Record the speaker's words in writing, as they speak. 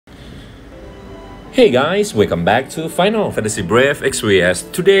Hey guys, welcome back to Final Fantasy Brave Exvius.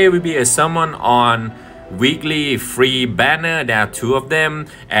 Today will be a summon on weekly free banner. There are two of them,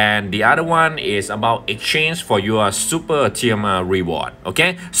 and the other one is about exchange for your super STMR reward.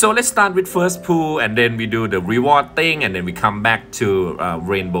 Okay, so let's start with first pool, and then we do the reward thing, and then we come back to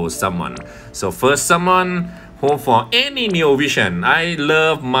rainbow summon. So first summon, hope for any Neo Vision. I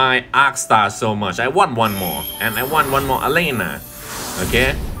love my Arc Star so much. I want one more, and I want one more Elena.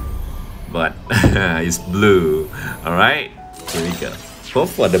 Okay, but it's blue. All right, here we go. Hope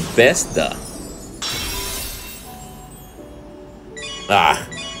for the best though.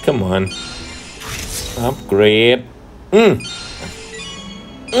 Come on, upgrade.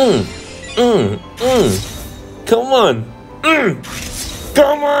 Come on,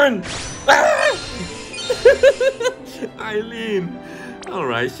 come on. Eileen. All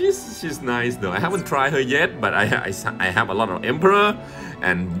right, she's nice though. I haven't tried her yet, but I have a lot of Emperor,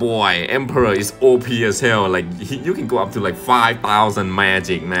 and boy, Emperor is OP as hell. Like you can go up to like 5,000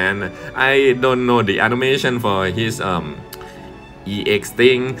 magic, man. I don't know the animation for his EX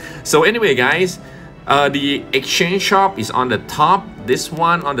thing. So anyway, guys, the exchange shop is on the top. This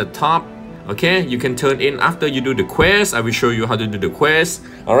one on the top. Okay, you can turn in after you do the quest. I will show you how to do the quest.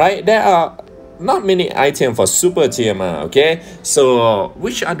 All right, there are not many items for super STMR. Okay, so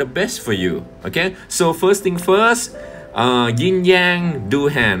which are the best for you? Okay, so first thing first, yin yang dual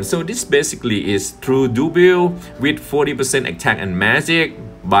hand. So this basically is true dual with 40% attack and magic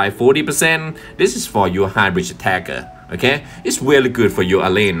by 40%. This is for your hybrid attacker. Okay, it's really good for your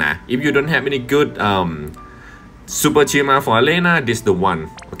Elena. If you don't have any good super STMR for Elena, this is the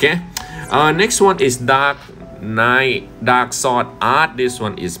one. Okay, next one is dark sword art. This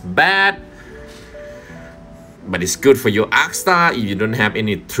one is bad, but it's good for your Arc Star if you don't have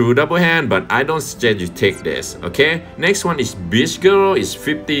any true double hand, but I don't suggest you take this. Okay, next one is Beach Girl. Is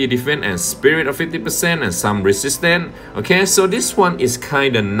 50 defense and spirit of 50% and some resistance. Okay, so this one is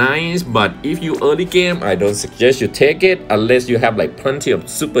kind of nice, but if you early game, I don't suggest you take it unless you have like plenty of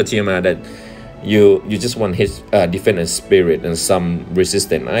super TMR that you just want his defense and spirit and some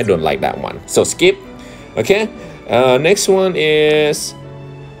resistance. I don't like that one, so skip. Okay, next one is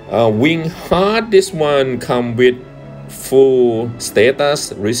Wing Heart. This one come with full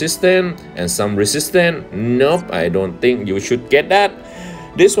status resistance and some resistance. Nope, I don't think you should get that.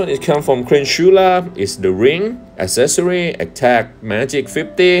 This one is come from Crensula. It's the ring accessory, attack magic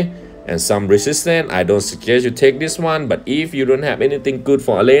 50 and some resistance. I don't suggest you take this one, but if you don't have anything good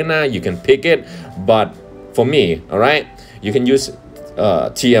for Elena, you can pick it. But for me, all right, you can use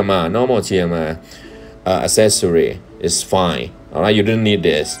TMR, normal TMR accessory is fine. All right, you don't need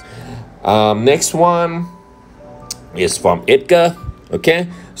this. Next one is from Edgar. Okay,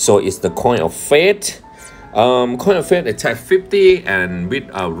 so it's the coin of fate. Coin of fate attack 50 and with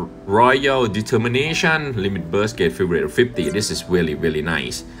a royal determination, limit burst gate favorite of 50. This is really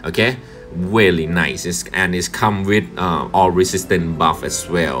nice. Okay, really nice. It's come with all resistant buff as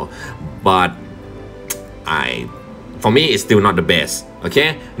well, but for me it's still not the best.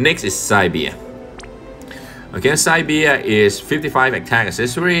 Okay, next is Siberia. Okay, Siberia is 55 attack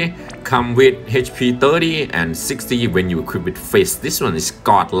accessory, come with HP 30 and 60 when you equip with Fist. This one is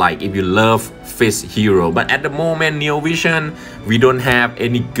godlike if you love Fist hero, but at the moment Neo Vision, we don't have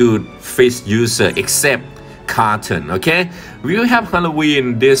any good Fist user except Carton. Okay, we will have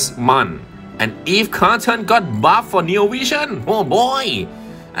Halloween this month, and if Carton got buff for Neo Vision, oh boy,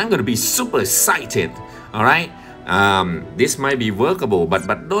 I'm gonna be super excited. All right, this might be workable, but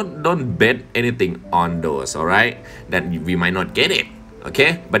don't bet anything on those. All right, that we might not get it.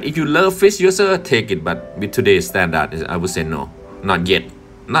 Okay, but if you love Fist user, take it, but with today's standard, I would say no, not yet.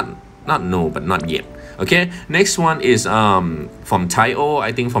 Not no, but not yet. Okay, next one is from Taio,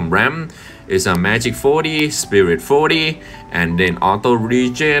 I think from Ram, is a magic 40, spirit 40, and then auto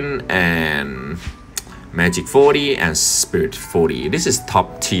regen and magic 40 and spirit 40. This is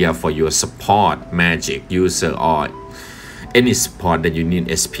top tier for your support magic user or any support that you need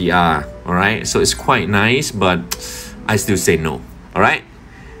SPR. All right, so it's quite nice, but I still say no. All right,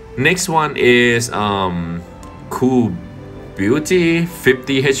 next one is Cool Beauty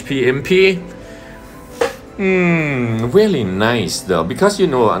 50 HP MP. Really nice though, because you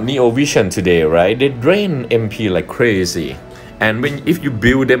know Neo Vision today, right? They drain MP like crazy. And if you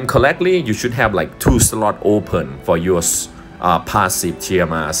build them correctly, you should have like 2 slots open for your passive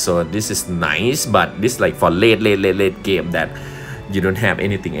TMR. So this is nice, but this like for late game that you don't have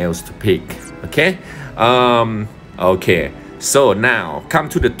anything else to pick. Okay, okay. So now come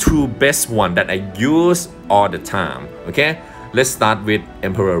to the 2 best one that I use all the time. Okay, let's start with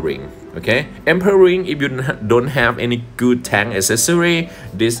Emperor Ring. Okay, Empowering, if you don't have any good tank accessory,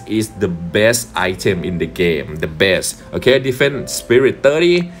 this is the best item in the game, the best. Okay, defense spirit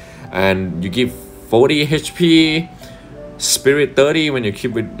 30 and you give 40 HP, spirit 30 when you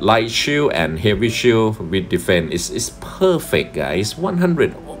keep with light shield and heavy shield with defense. It's perfect, guys.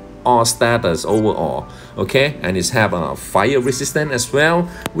 100 all status overall. Okay, and it's have a fire resistance as well,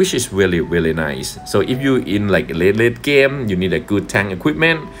 which is really nice. So if you in like late game, you need a good tank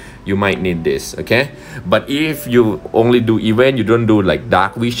equipment, you might need this. Okay, but if you only do event, you don't do like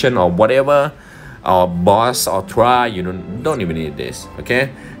dark vision or whatever, or boss or try, you don't even need this.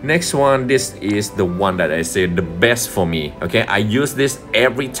 Okay, next one, this is the one that I say the best for me. Okay, I use this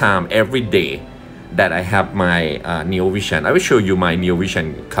every time, every day that I have my Neo Vision. I will show you my Neo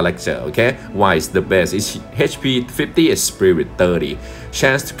Vision collector. Okay, why it's the best. It's HP 50 is spirit 30,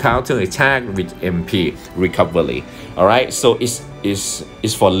 chance to counter attack with MP recovery. All right, so it's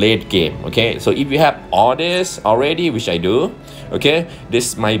for late game. Okay, so if you have all this already, which I do, okay,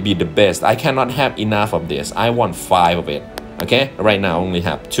 this might be the best. I cannot have enough of this. I want 5 of it. Okay, right now I only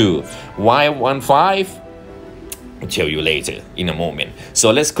have 2. Why 1 5? I'll tell you later in a moment.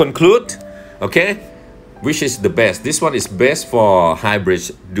 So let's conclude. Okay, which is the best? This one is best for hybrid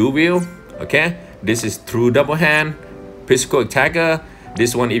dual. Okay, this is true double hand physical attacker.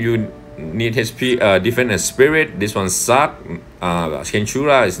 This one, if you need HP defense and spirit, this one suck.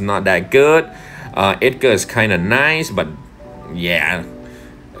 Kenshura is not that good. Edgar is kind of nice, but yeah.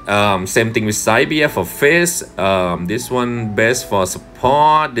 Same thing with Cybia for face. This one best for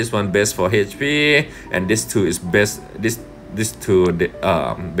support, this one best for HP, and this two is best. This two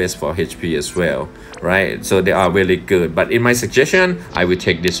best for HP as well, right? So they are really good, but in my suggestion, I will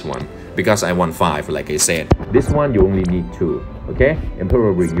take this one because I want 5, like I said. This one you only need 2. Okay,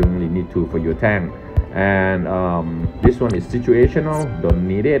 Emperor Ring, you only need 2 for your tank, and this one is situational, don't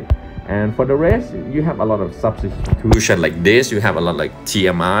need it. And for the rest, you have a lot of substitution like this. You have a lot like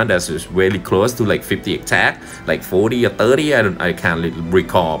TMR that is really close to like 50 attack, like 40 or 30. I can't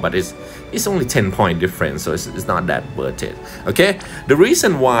recall, but it's only 10 point difference, so it's not that worth it. Okay, the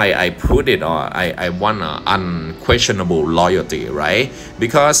reason why I put it on, I want unquestionable loyalty, right?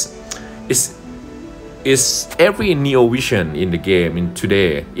 Because it's every Neo Vision in the game in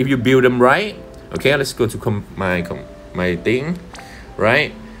today. If you build them right, okay, let's go to my thing,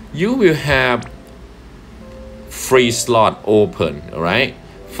 right? You will have free slot open, right,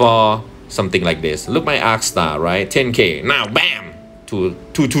 for something like this. Look, my arc star, right, 10k now, bam, to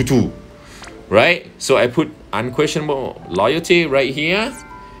 222, right? So I put unquestionable loyalty right here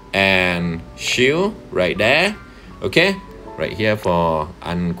and shield right there. Okay, right here for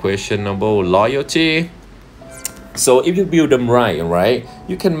unquestionable loyalty. So if you build them right,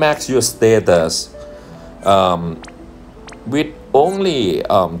 you can max your status with only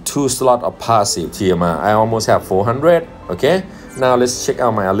 2 slots of passive TMR. I almost have 400. Okay, now let's check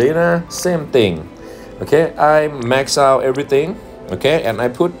out my arena. Same thing. Okay, I max out everything. Okay, and I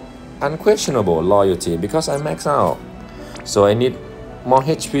put unquestionable loyalty because I max out. So I need more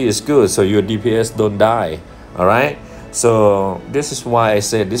HP is good, so your DPS don't die. All right, so this is why I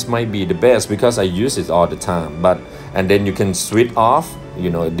said this might be the best, because I use it all the time. But and then you can switch off, you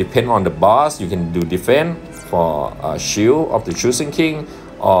know, depend on the boss. You can do defense for shield of the choosing king,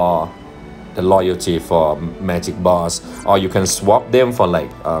 or the loyalty for magic boss, or you can swap them for like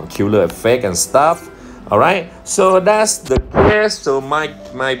killer effect and stuff. All right, so that's the case. So my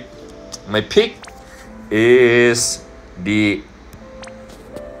pick is the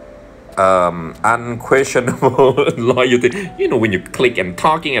unquestionable loyalty. You know, when you click and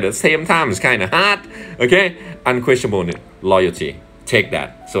talking at the same time, it's kind of hard. Okay, unquestionable loyalty, take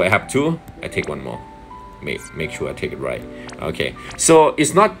that. So I have 2, I take 1 more. Make sure I take it right. Okay, so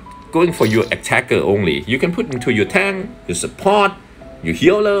it's not going for your attacker only. You can put into your tank, your support, your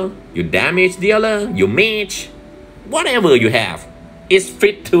healer, your damage dealer, your mage, whatever you have. It's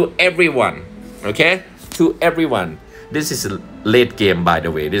fit to everyone. Okay, to everyone. This is a late game, by the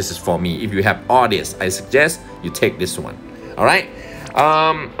way. This is for me. If you have all this, I suggest you take this one. All right.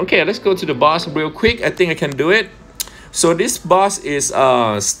 Okay, let's go to the boss real quick. I think I can do it. So this boss is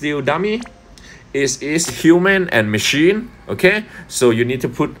still dummy. Is human and machine. Okay, so you need to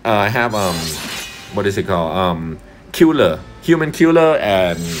put have what is it called, human killer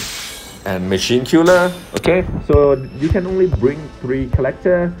and machine killer. Okay, so you can only bring 3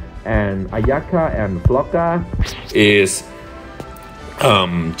 collector, and Ayaka and Flocka is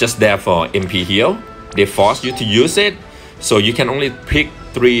just there for MP heal. They force you to use it, so you can only pick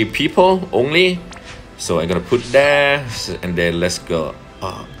 3 people only. So I'm gonna put there, and then let's go.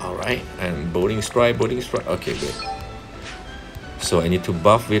 All right, and boarding strike. Okay, good. So I need to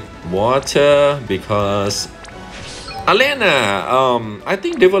buff with water because Alena, I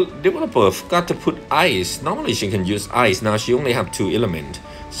think developer forgot to put ice. Normally she can use ice. Now she only have 2 elements.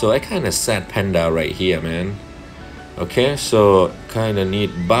 So I kind of sad panda right here, man. Okay, so kind of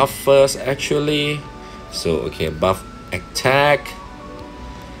need buff first actually. So okay, buff attack.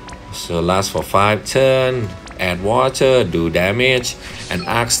 So last for 5 turns. Add water, do damage. And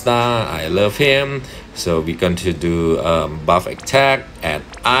Arcstar, I love him. So we're going to do buff attack, add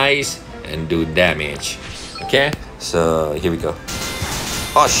ice, and do damage. Okay, so here we go.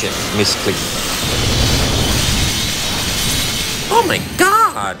 Oh shit, misclick. Oh my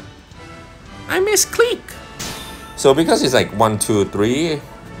god, I misclick. So because it's like 1, 2, 3,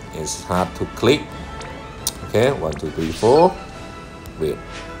 it's hard to click. Okay, 1, 2, 3, 4. Wait.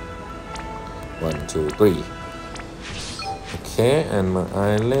 1, 2, 3. Okay, and my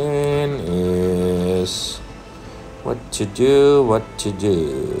island is what to do.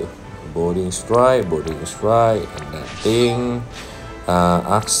 Boarding strike, and that thing.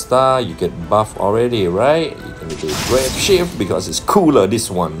 Arcstar, you get buff already, right? You're gonna do brave shift because it's cooler,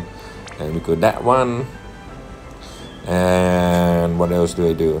 this one. And we go that one. And what else do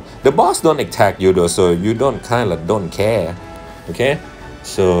I do? The boss don't attack you though, so you don't don't care. Okay,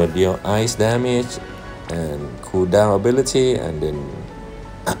 so deal ice damage and cooldown ability, and then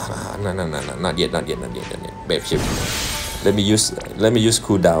no, not yet. Brave shift. Let me use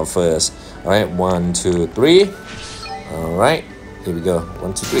cooldown first. All right, 1, 2, 3. All right, here we go.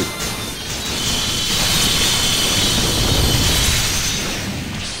 1, 2, 3.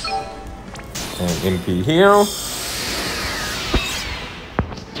 And MP heal.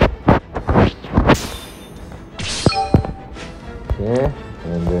 Okay,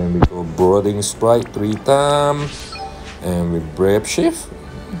 and then we go boarding strike 3 times, and we brave shift.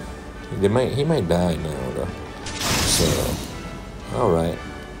 He might die now though. So, all right,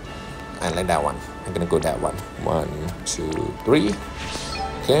 I like that one. I'm gonna go that one. 1, 2, 3.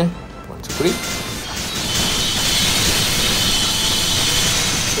 Okay, 1, 2, 3.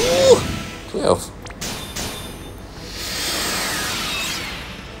 Ooh, 12.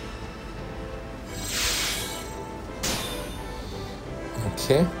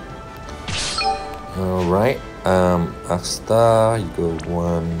 Okay. All right. Arcstar, you go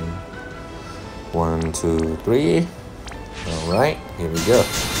 1, 2, 3. All right, here we go.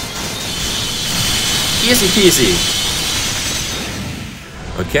 Easy peasy.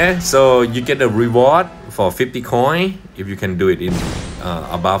 Okay, so you get a reward for 50 coin if you can do it in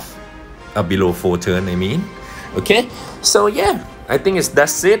below 4 turn. I mean, okay. So yeah, I think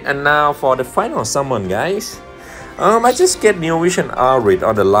that's it. And now for the final summon, guys. I just get Neo Vision Arid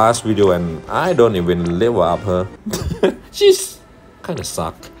on the last video, and I don't even level up her. She's kind of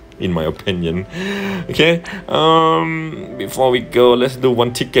suck, in my opinion. Okay, before we go, let's do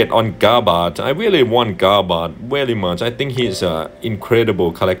one ticket on Garbad. I really want Garbad very much. I think he's an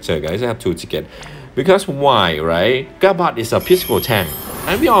incredible character, guys. I have 2 tickets. Because why, right? Garbad is a physical tank,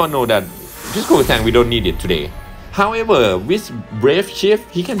 and we all know that physical tank, we don't need it today. However, with Brave Shift,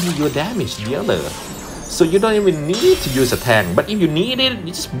 he can do your damage dealer. So you don't even need to use a tank. But if you need it,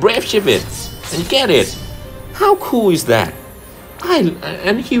 you just Brave Shift it and get it. How cool is that?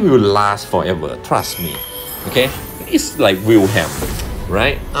 And he will last forever, trust me. Okay, it's like Wilhelm,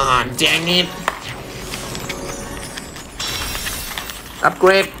 right? Ah, oh, dang it!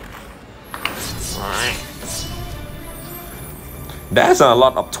 Upgrade. Alright. There's a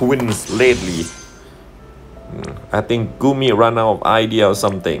lot of twins lately. I think Gumi ran out of idea or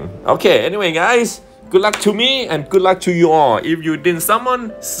something. Okay, anyway, guys. Good luck to me and good luck to you all. If you didn't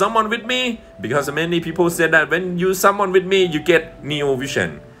summon with me, because many people said that when you summon with me, you get Neo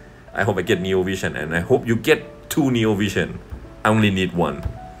Vision. I hope I get Neo Vision, and I hope you get 2 Neo Vision. I only need 1.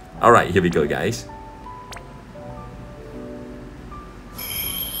 Alright, here we go, guys.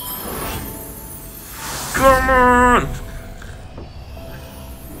 Come on!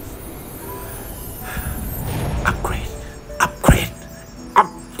 Upgrade!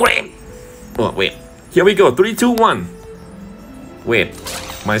 Oh, wait. Here we go, 3, 2, 1. Wait,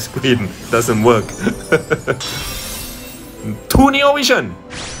 my screen doesn't work. 2 Neo Vision.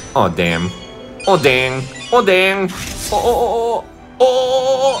 Oh damn. Oh dang. Oh dang. Oh.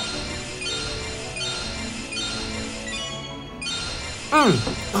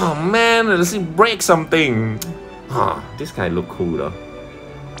 Oh man, let's break something. Ah, this guy look cool though.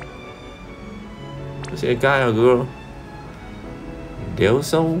 Is it a guy or girl?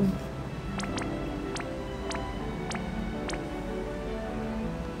 Delso.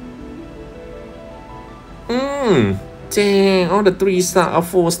 Dang, all the 3 stars or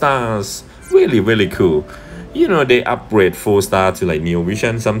 4 stars. Really, really cool. You know, they upgrade 4-star to like Neo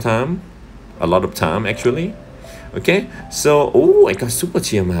Vision sometime. A lot of time actually. Okay, so oh, I got Super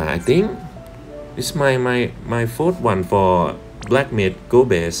TMR. I think it's my fourth one for Black Mid Go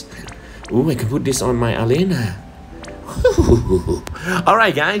Base. Oh, I can put this on my arena.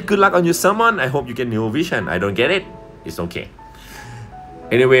 Alright guys, good luck on your summon. I hope you get Neo Vision. I don't get it, it's okay.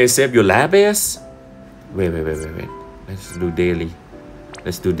 Anyway, save your lab base. Wait. Let's do daily.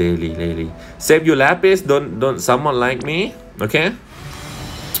 Save your lab base. Don't summon like me. Okay.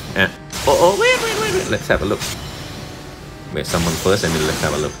 Wait. Let's have a look. Wait, summon first and then let's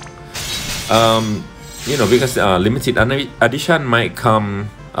have a look. You know, because limited edition might come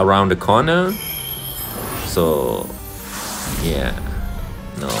around the corner. So yeah.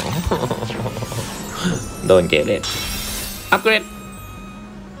 No. Don't get it. Upgrade.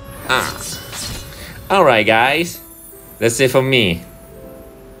 Alright guys, that's it for me.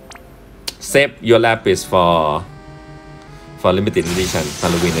 Save your lapis for limited edition,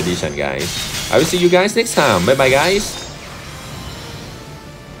 Halloween edition, guys. I will see you guys next time. Bye bye guys.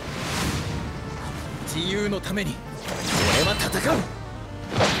 自由のために俺は戦う。受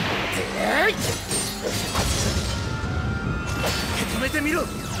け止めてみろ。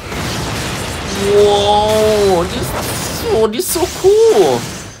 Whoa, this so cool.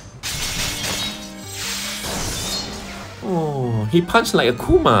 Oh, he punched like a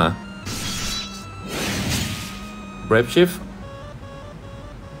Kuma. Brave Shift.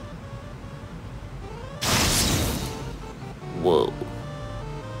 Whoa.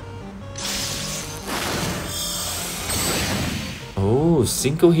 Oh,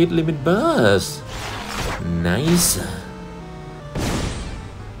 single hit limit burst. Nice.